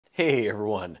Hey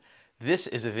everyone, this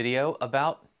is a video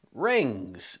about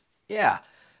rings. Yeah,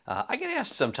 I get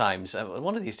asked sometimes,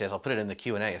 one of these days I'll put it in the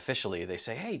Q&A officially. They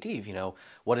say, hey Dave,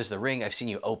 what is the ring? I've seen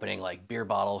you opening like beer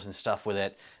bottles and stuff with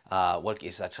it. What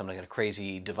is that, something like a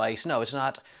crazy device? No, it's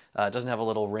not. It doesn't have a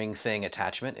little ring thing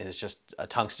attachment. It is just a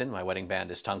tungsten. My wedding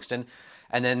band is tungsten.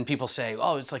 And then people say,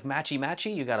 oh, it's like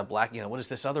matchy-matchy. You got a black, what is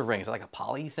this other ring? Is it like a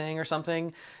poly thing or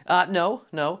something? No.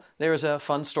 There is a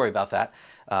fun story about that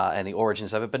and the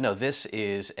origins of it. But no, this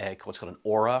is what's called an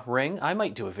Aura ring. I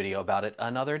might do a video about it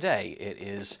another day. It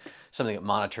is something that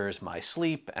monitors my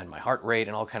sleep and my heart rate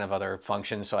and all kind of other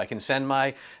functions, so I can send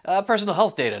my personal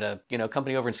health data to,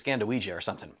 company over in Scandinavia or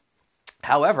something.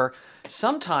 However,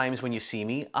 sometimes when you see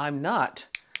me, I'm not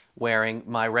wearing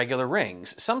my regular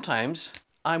rings. Sometimes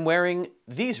I'm wearing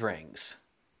these rings.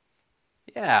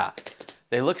 Yeah,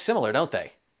 they look similar, don't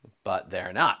they? But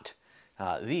they're not.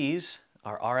 These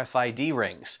are RFID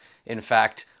rings. In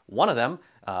fact, one of them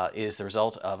is the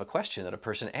result of a question that a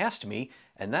person asked me,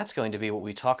 and that's going to be what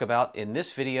we talk about in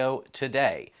this video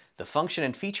today, the function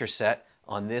and feature set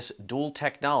on this dual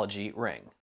technology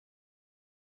ring.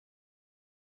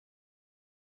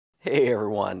 Hey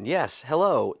everyone, yes,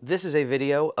 hello. This is a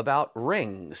video about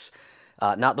rings.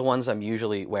 Not the ones I'm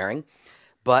usually wearing,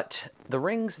 but the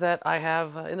rings that I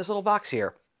have in this little box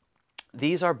here.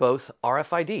 These are both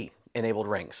RFID enabled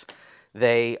rings.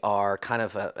 They are kind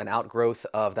of an outgrowth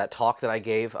of that talk that I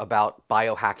gave about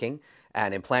biohacking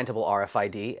and implantable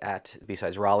RFID at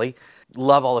BSides Raleigh.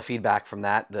 Love all the feedback from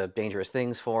that, the Dangerous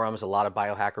Things forums, a lot of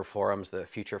biohacker forums, the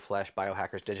Future Flesh,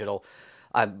 Biohackers Digital.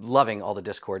 I'm loving all the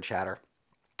Discord chatter.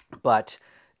 But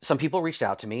some people reached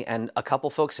out to me, and a couple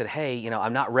folks said, hey,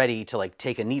 I'm not ready to like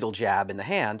take a needle jab in the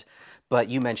hand, but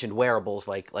you mentioned wearables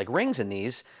like rings in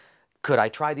these. Could I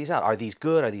try these out? Are these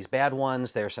good? Are these bad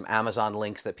ones? There's some Amazon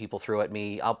links that people threw at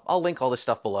me. I'll link all this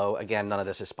stuff below. Again, none of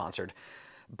this is sponsored.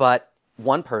 But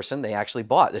one person, they actually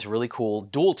bought this really cool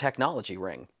dual technology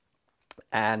ring.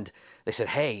 And they said,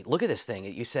 hey, look at this thing.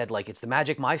 You said like it's the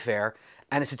Magic MIFARE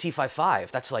and it's a T55.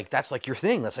 That's like your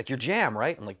thing. That's like your jam,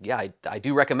 right? I'm like, yeah, I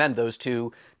do recommend those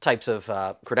two types of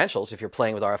credentials if you're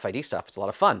playing with RFID stuff. It's a lot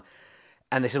of fun.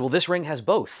 And they said, well, this ring has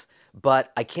both,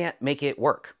 but I can't make it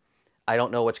work. I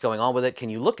don't know what's going on with it. Can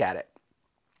you look at it?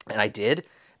 And I did.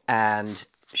 And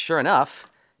sure enough,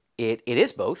 it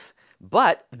is both.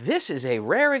 But this is a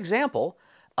rare example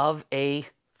of a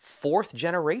fourth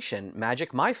generation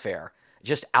Magic MIFARE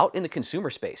just out in the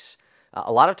consumer space.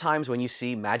 A lot of times when you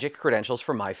see Magic credentials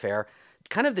for MIFARE,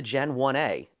 kind of the Gen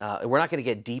 1A, we're not going to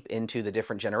get deep into the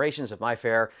different generations of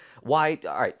MIFARE. Why?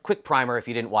 All right, quick primer if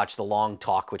you didn't watch the long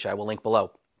talk, which I will link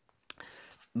below.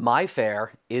 MIFARE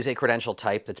is a credential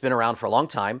type that's been around for a long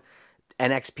time.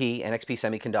 NXP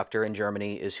Semiconductor in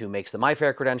Germany is who makes the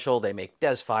MIFARE credential. They make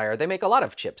DesFire. They make a lot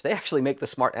of chips. They actually make the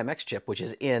Smart MX chip, which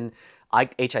is in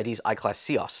HID's iClass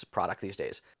CIOS product these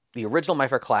days. The original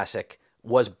MIFARE Classic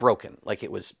was broken. Like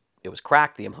it was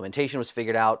cracked. The implementation was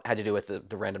figured out. Had to do with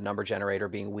the random number generator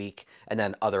being weak, and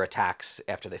then other attacks.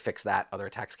 After they fixed that, other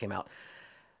attacks came out.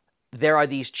 There are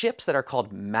these chips that are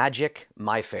called Magic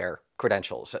MIFARE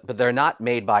credentials, but they're not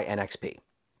made by NXP.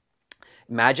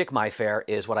 Magic MIFARE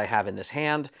is what I have in this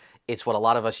hand. It's what a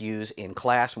lot of us use in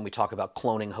class when we talk about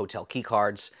cloning hotel key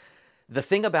cards. The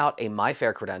thing about a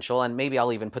MIFARE credential, and maybe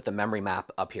I'll even put the memory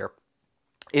map up here,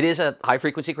 it is a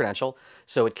high-frequency credential,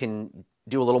 so it can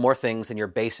do a little more things than your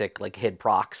basic like HID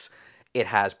procs. It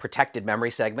has protected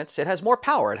memory segments. It has more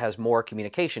power. It has more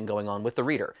communication going on with the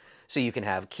reader. So you can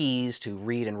have keys to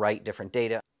read and write different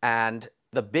data. And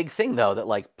the big thing, though, that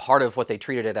like part of what they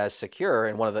treated it as secure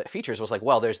and one of the features was like,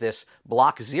 well, there's this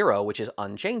block 0, which is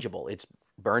unchangeable. It's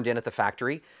burned in at the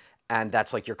factory, and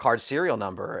that's like your card serial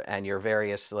number and your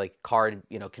various like card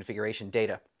configuration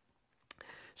data.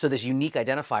 So this unique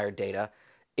identifier data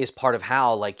is part of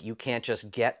how like you can't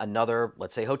just get another,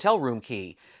 let's say, hotel room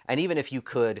key. And even if you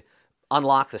could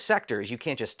unlock the sectors, you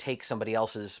can't just take somebody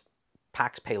else's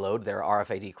PAX payload, their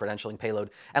RFID credentialing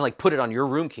payload, and like put it on your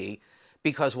room key,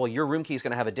 because, well, your room key is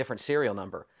going to have a different serial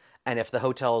number. And if the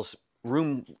hotel's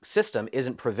room system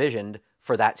isn't provisioned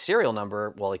for that serial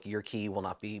number, well, like your key will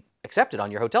not be accepted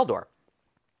on your hotel door.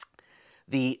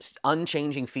 The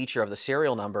unchanging feature of the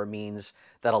serial number means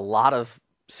that a lot of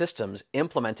systems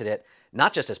implemented it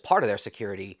not just as part of their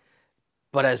security,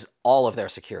 but as all of their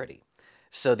security.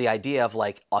 So the idea of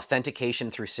like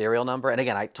authentication through serial number, and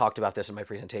again, I talked about this in my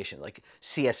presentation, like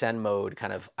CSN mode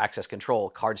kind of access control,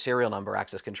 card serial number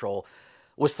access control,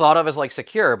 was thought of as like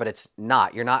secure, but it's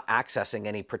not. You're not accessing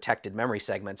any protected memory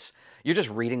segments. You're just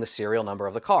reading the serial number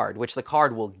of the card, which the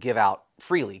card will give out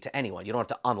freely to anyone. You don't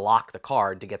have to unlock the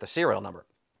card to get the serial number.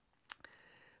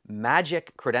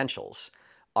 Magic credentials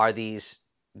are these,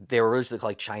 they were originally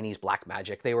called like Chinese black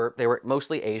magic. They were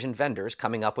mostly Asian vendors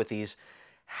coming up with these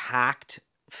hacked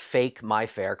fake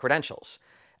MIFARE credentials.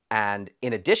 And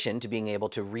in addition to being able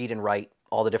to read and write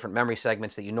all the different memory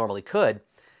segments that you normally could,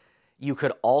 you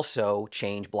could also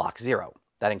change block 0.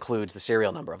 That includes the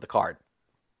serial number of the card,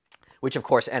 which of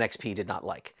course NXP did not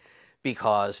like,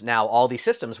 because now all these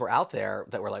systems were out there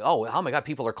that were like, oh my God,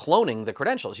 people are cloning the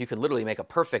credentials. You could literally make a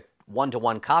perfect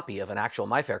one-to-one copy of an actual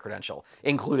MIFARE credential,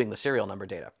 including the serial number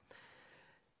data.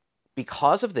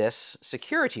 Because of this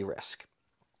security risk,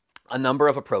 a number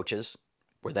of approaches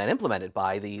were then implemented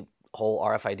by the whole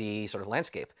RFID sort of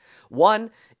landscape.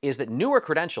 One is that newer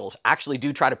credentials actually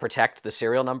do try to protect the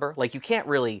serial number. Like, you can't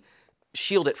really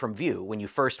shield it from view. When you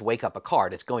first wake up a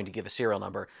card, it's going to give a serial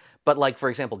number. But like, for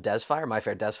example, DesFire,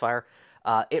 MIFARE DesFire,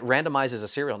 it randomizes a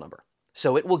serial number.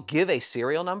 So it will give a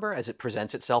serial number as it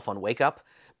presents itself on wake up,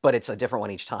 but it's a different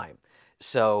one each time.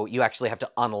 So you actually have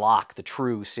to unlock the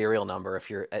true serial number if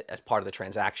you're as part of the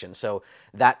transaction. So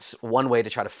that's one way to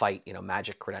try to fight,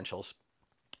 magic credentials.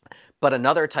 But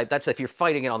another type, that's if you're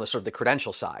fighting it on the sort of the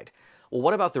credential side. Well,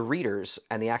 what about the readers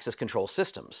and the access control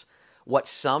systems? What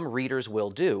some readers will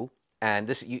do, and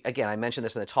this, again, I mentioned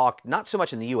this in the talk, not so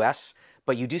much in the US,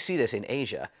 but you do see this in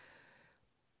Asia.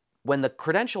 When the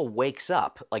credential wakes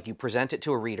up, like you present it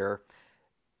to a reader,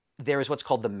 there is what's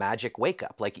called the Magic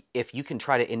Wakeup. Like, if you can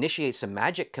try to initiate some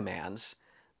magic commands,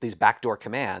 these backdoor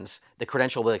commands, the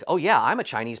credential will be like, oh yeah, I'm a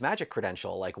Chinese magic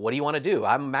credential. Like, what do you want to do?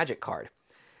 I'm a magic card.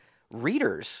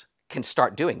 Readers can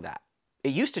start doing that.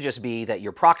 It used to just be that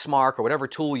your Proxmark or whatever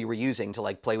tool you were using to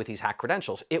like play with these hack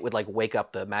credentials, it would like wake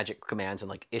up the magic commands and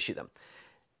like issue them.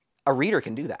 A reader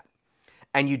can do that.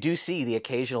 And you do see the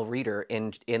occasional reader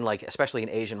in like, especially in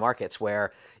Asian markets,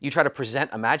 where you try to present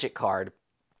a magic card,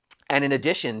 and in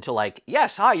addition to like,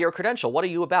 yes, hi, you're a credential, what are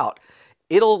you about?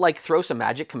 It'll like throw some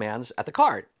magic commands at the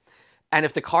card. And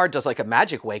if the card does like a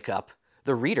magic wake up,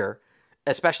 the reader,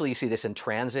 especially you see this in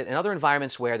transit and other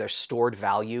environments where there's stored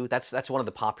value, that's one of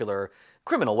the popular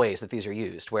criminal ways that these are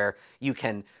used, where you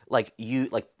can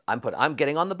I'm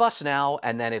getting on the bus now,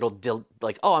 and then it'll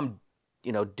I'm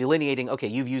delineating, okay,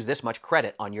 you've used this much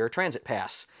credit on your transit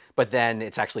pass, but then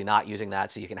it's actually not using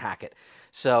that, so you can hack it.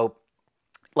 So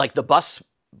like the bus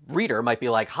reader might be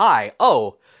like, hi,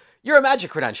 oh, you're a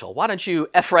magic credential, why don't you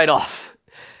F right off?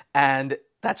 And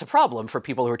that's a problem for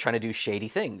people who are trying to do shady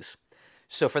things.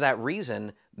 So for that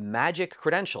reason, magic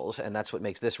credentials, and that's what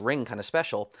makes this ring kind of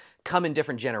special, come in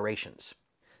different generations.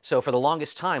 So for the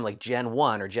longest time, like Gen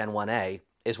 1 or Gen 1A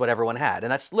is what everyone had.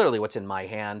 And that's literally what's in my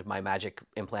hand, my magic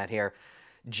implant here.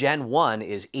 Gen 1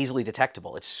 is easily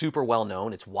detectable. It's super well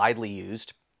known. It's widely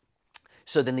used.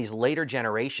 So then these later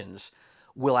generations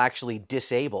will actually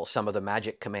disable some of the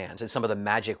magic commands and some of the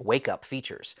magic wake-up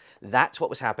features. That's what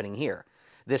was happening here.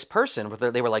 This person,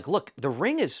 they were like, look, the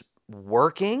ring is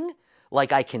working.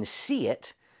 Like, I can see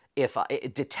it. If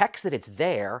it detects that it's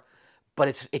there,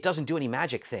 but it doesn't do any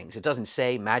magic things. It doesn't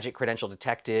say magic credential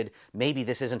detected. Maybe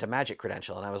this isn't a magic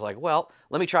credential. And I was like, well,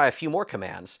 let me try a few more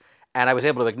commands. And I was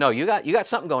able to like, no, you got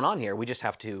something going on here. We just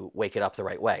have to wake it up the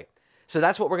right way. So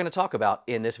that's what we're going to talk about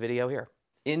in this video here.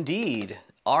 Indeed,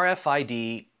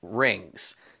 RFID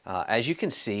rings. As you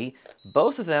can see,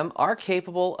 both of them are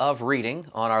capable of reading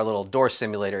on our little door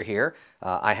simulator here.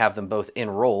 I have them both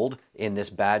enrolled in this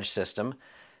badge system.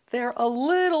 They're a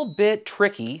little bit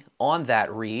tricky on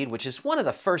that read, which is one of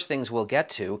the first things we'll get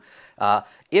to.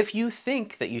 If you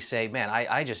think that you say, man,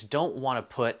 I just don't want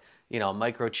to put a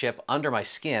microchip under my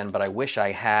skin, but I wish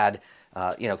I had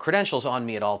credentials on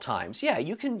me at all times. Yeah,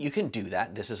 you can do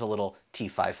that. This is a little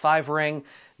T55 ring.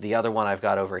 The other one I've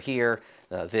got over here,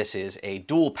 this is a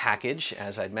dual package.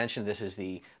 As I'd mentioned, this is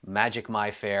the Magic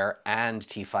MIFARE and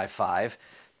T55.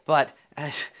 But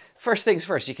first things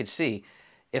first, you can see,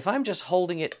 if I'm just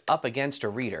holding it up against a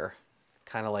reader,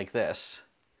 kind of like this,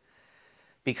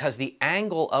 because the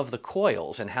angle of the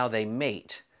coils and how they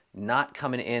mate, not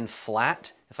coming in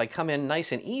flat, if I come in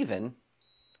nice and even,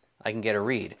 I can get a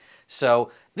read.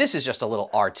 So this is just a little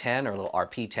R10 or a little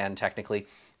RP10 technically,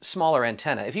 smaller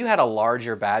antenna. If you had a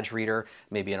larger badge reader,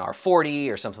 maybe an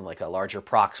R40 or something like a larger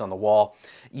Prox on the wall,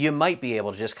 you might be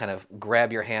able to just kind of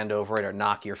grab your hand over it or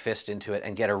knock your fist into it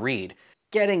and get a read.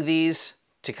 Getting these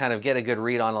to kind of get a good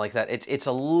read on it like that, it's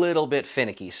a little bit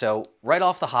finicky. So right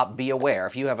off the hop, be aware.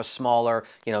 If you have a smaller,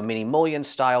 mini mullion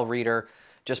style reader,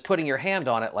 just putting your hand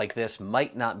on it like this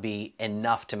might not be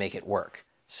enough to make it work.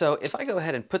 So if I go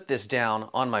ahead and put this down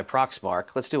on my Proxmark,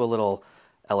 let's do a little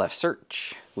LF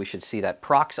search. We should see that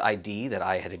Prox ID that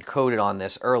I had encoded on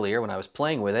this earlier when I was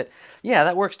playing with it. Yeah,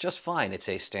 that works just fine. It's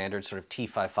a standard sort of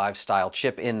T55 style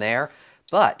chip in there.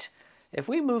 But if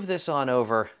we move this on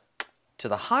over to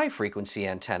the high frequency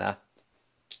antenna,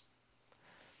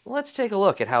 let's take a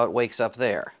look at how it wakes up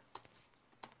there.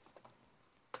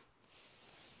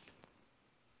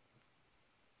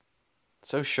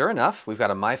 So sure enough, we've got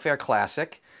a MIFARE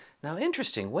Classic. Now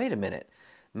interesting, wait a minute.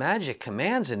 Magic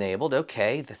commands enabled,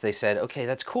 okay, they said, okay,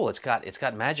 that's cool, it's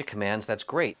got magic commands, that's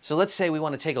great. So let's say we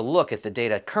want to take a look at the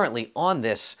data currently on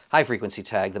this high frequency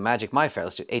tag, the Magic MIFARE.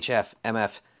 Let's do HF,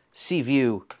 MF,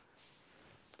 CView.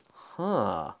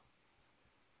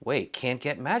 Wait, can't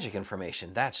get magic information.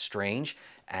 That's strange.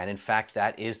 And in fact,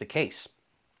 that is the case.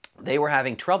 They were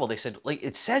having trouble. They said, like,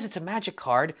 it says it's a magic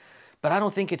card, but I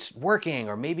don't think it's working,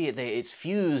 or maybe it's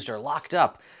fused or locked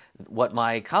up. What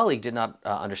my colleague did not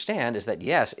understand is that,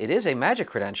 yes, it is a magic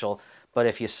credential, but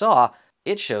if you saw,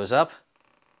 it shows up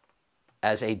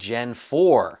as a Gen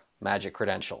 4 magic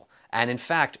credential. And in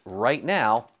fact, right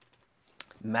now,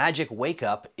 Magic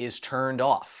Wakeup is turned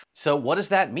off. So what does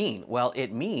that mean? Well,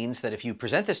 it means that if you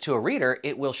present this to a reader,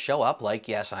 it will show up like,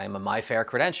 yes, I am a MIFARE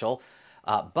credential,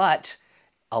 but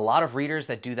a lot of readers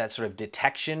that do that sort of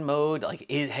detection mode, like,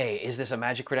 hey, is this a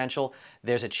magic credential?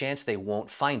 There's a chance they won't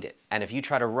find it. And if you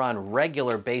try to run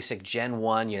regular basic Gen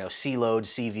 1, cload,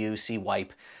 cview,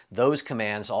 cwipe, those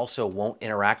commands also won't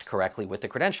interact correctly with the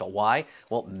credential. Why?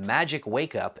 Well, Magic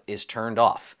Wakeup is turned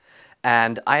off.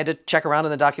 And I had to check around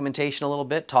in the documentation a little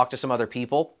bit, talk to some other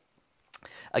people.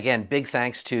 Again, big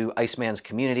thanks to Iceman's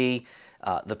community,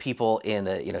 the people in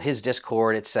the, his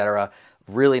Discord, etc.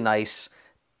 Really nice.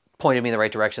 Pointed me in the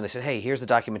right direction. They said, hey, here's the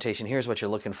documentation. Here's what you're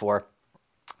looking for.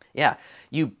 Yeah,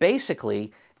 you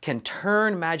basically can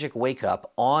turn Magic Wakeup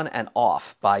on and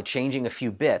off by changing a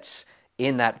few bits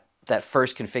in that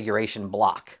first configuration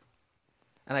block.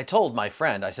 And I told my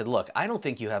friend, I said, look, I don't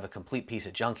think you have a complete piece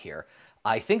of junk here.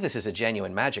 I think this is a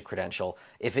genuine magic credential.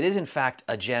 If it is in fact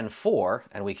a Gen 4,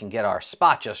 and we can get our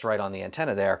spot just right on the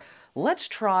antenna there, let's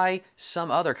try some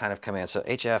other kind of command. So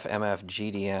HF, MF,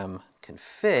 GDM,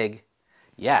 config.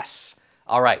 Yes.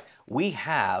 All right. We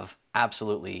have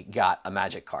absolutely got a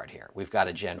magic card here. We've got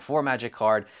a Gen 4 magic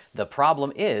card. The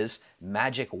problem is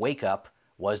Magic Wakeup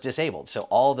was disabled. So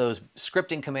all those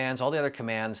scripting commands, all the other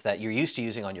commands that you're used to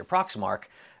using on your Proxmark,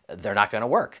 they're not going to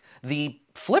work. The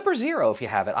Flipper Zero, if you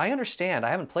have it, I understand, I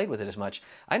haven't played with it as much,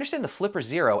 I understand the Flipper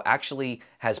Zero actually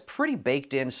has pretty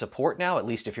baked in support now, at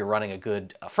least if you're running a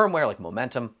good firmware like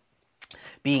Momentum,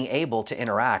 being able to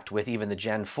interact with even the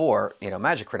Gen 4,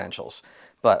 magic credentials.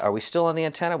 But are we still on the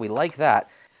antenna? We like that.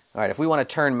 All right, if we want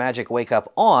to turn Magic Wakeup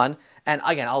on, and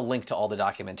again, I'll link to all the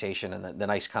documentation and the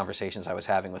nice conversations I was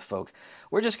having with folk.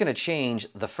 We're just going to change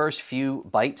the first few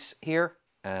bytes here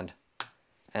and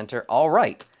enter. All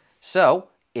right. So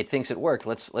it thinks it worked.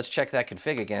 Let's check that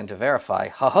config again to verify.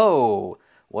 Ho-ho!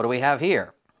 What do we have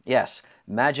here? Yes,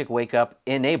 Magic Wakeup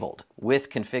enabled with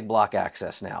config block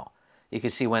access now. You can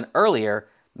see when earlier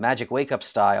Magic Wakeup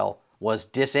style was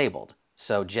disabled,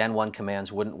 so Gen 1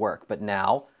 commands wouldn't work, but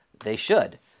now they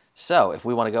should. So if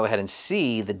we want to go ahead and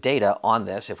see the data on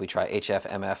this, if we try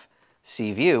HFMF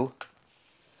CView,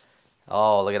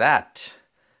 oh, look at that.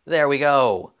 There we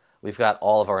go. We've got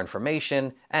all of our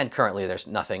information, and currently there's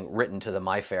nothing written to the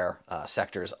MIFARE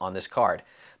sectors on this card.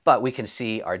 But we can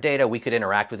see our data, we could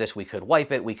interact with this, we could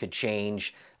wipe it, we could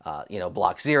change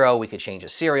block 0, we could change a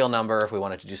serial number if we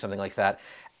wanted to do something like that.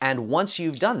 And once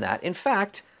you've done that, in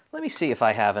fact, let me see if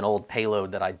I have an old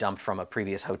payload that I dumped from a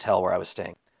previous hotel where I was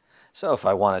staying. So if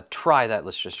I want to try that,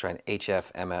 let's just try an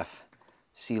HFMF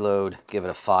cload, give it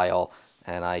a file,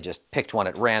 and I just picked one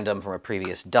at random from a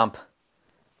previous dump.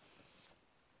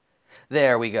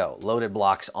 There we go, loaded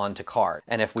blocks onto card.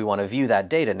 And if we want to view that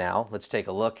data now, let's take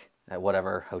a look at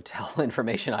whatever hotel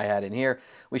information I had in here.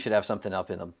 We should have something up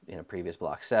in a previous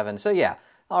block 7. So yeah,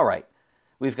 all right.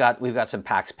 We've got some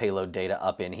PAX payload data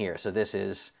up in here. So this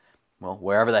is, well,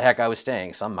 wherever the heck I was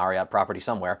staying, some Marriott property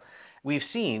somewhere. We've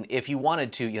seen if you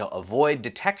wanted to, avoid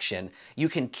detection, you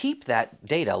can keep that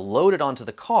data loaded onto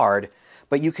the card,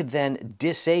 but you could then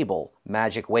disable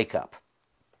Magic Wakeup.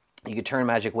 You could turn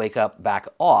Magic Wakeup back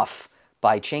off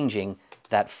by changing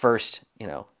that first,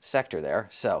 sector there.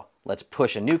 So let's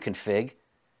push a new config.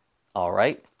 All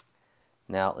right.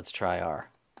 Now let's try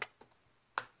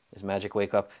is Magic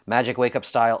Wakeup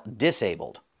style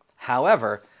disabled.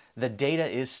 However, the data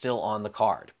is still on the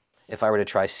card. If I were to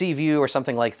try CView or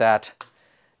something like that,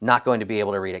 not going to be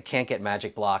able to read it. Can't get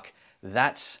magic block.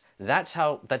 That's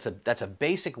a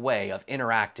basic way of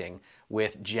interacting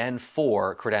with Gen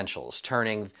 4 credentials,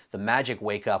 turning the Magic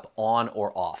Wakeup on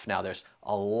or off. Now, there's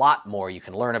a lot more you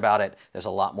can learn about it. There's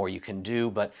a lot more you can do,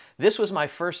 but this was my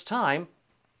first time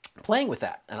playing with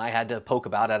that, and I had to poke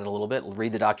about at it a little bit,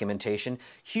 read the documentation.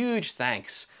 Huge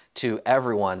thanks to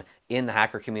everyone in the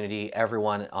hacker community,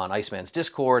 everyone on Iceman's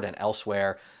Discord and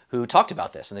elsewhere who talked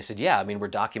about this. And they said, yeah, I mean, we're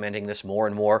documenting this more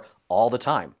and more all the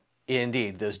time.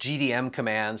 Indeed, those GDM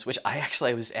commands, which I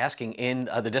was asking in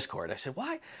the Discord. I said,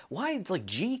 why like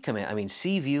G command? I mean,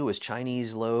 C view is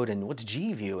Chinese load, and what's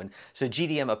G view? And so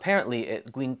GDM apparently,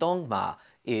 GÚnDòng Mǎ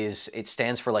it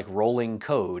stands for like rolling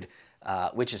code,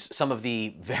 which is some of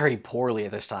the very poorly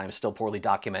at this time, still poorly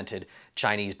documented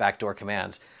Chinese backdoor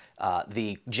commands.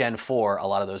 The Gen 4, a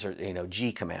lot of those are, you know,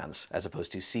 G commands as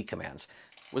opposed to C commands.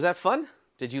 Was that fun?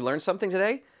 Did you learn something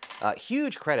today?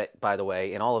 Huge credit, by the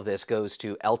way, in all of this goes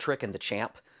to Eltrick and the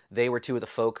Champ. They were two of the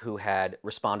folk who had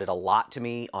responded a lot to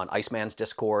me on Iceman's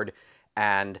Discord,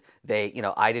 and they, you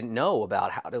know, I didn't know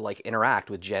about how to like interact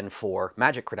with Gen 4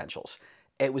 Magic Credentials.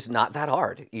 It was not that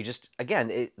hard. You just,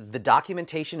 again, the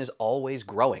documentation is always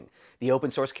growing. The open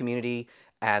source community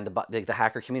and the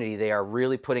hacker community, they are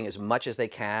really putting as much as they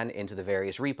can into the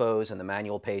various repos and the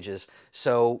manual pages.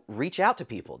 So reach out to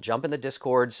people. Jump in the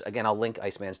Discords. Again, I'll link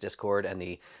Iceman's Discord and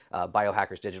the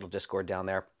Biohackers Digital Discord down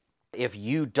there. If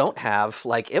you don't have,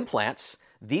 like, implants,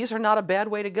 these are not a bad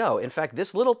way to go. In fact,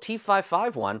 this little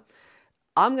T55 one,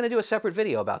 I'm going to do a separate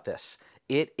video about this.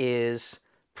 It is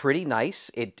pretty nice.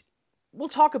 We'll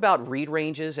talk about read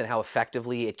ranges and how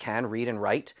effectively it can read and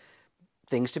write.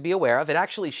 Things to be aware of. It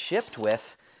actually shipped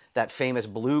with that famous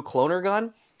blue cloner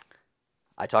gun.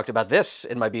 I talked about this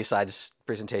in my B-Sides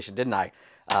presentation, didn't I?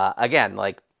 Again,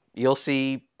 like, you'll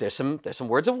see there's some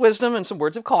words of wisdom and some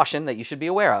words of caution that you should be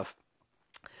aware of.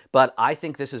 But I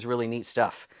think this is really neat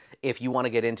stuff. If you want to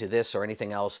get into this or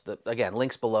anything else, again,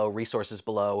 links below, resources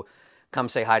below. Come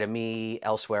say hi to me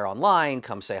elsewhere online.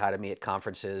 Come say hi to me at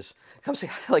conferences. Come say,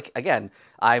 like, again,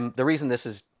 the reason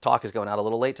this talk is going out a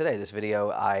little late today. This video,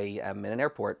 I am in an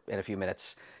airport in a few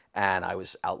minutes, and I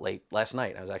was out late last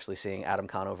night. I was actually seeing Adam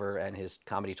Conover and his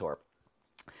comedy tour.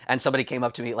 And somebody came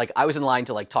up to me, like, I was in line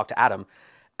to, like, talk to Adam,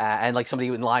 and, like, somebody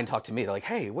in line talked to me. They're like,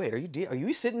 hey, wait, are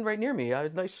you sitting right near me?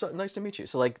 Nice to meet you.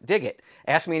 So, like, dig it.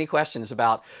 Ask me any questions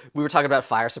about, we were talking about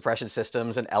fire suppression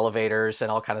systems and elevators and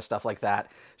all kind of stuff like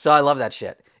that. So I love that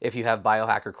shit. If you have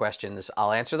biohacker questions,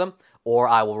 I'll answer them, or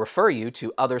I will refer you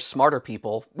to other smarter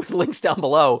people with links down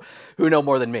below who know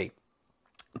more than me.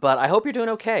 But I hope you're doing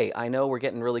okay. I know we're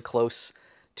getting really close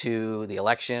to the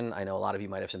election. I know a lot of you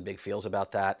might have some big feels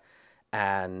about that.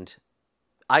 And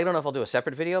I don't know if I'll do a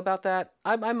separate video about that.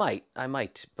 I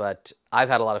might, but I've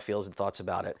had a lot of feels and thoughts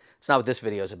about it. It's not what this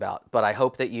video is about, but I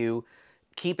hope that you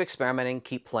keep experimenting,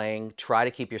 keep playing, try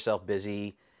to keep yourself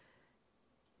busy.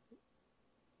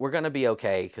 We're going to be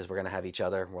okay because we're going to have each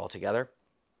other. We're all together.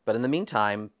 But in the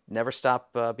meantime, never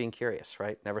stop being curious,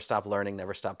 right? Never stop learning,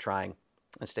 never stop trying,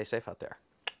 and stay safe out there.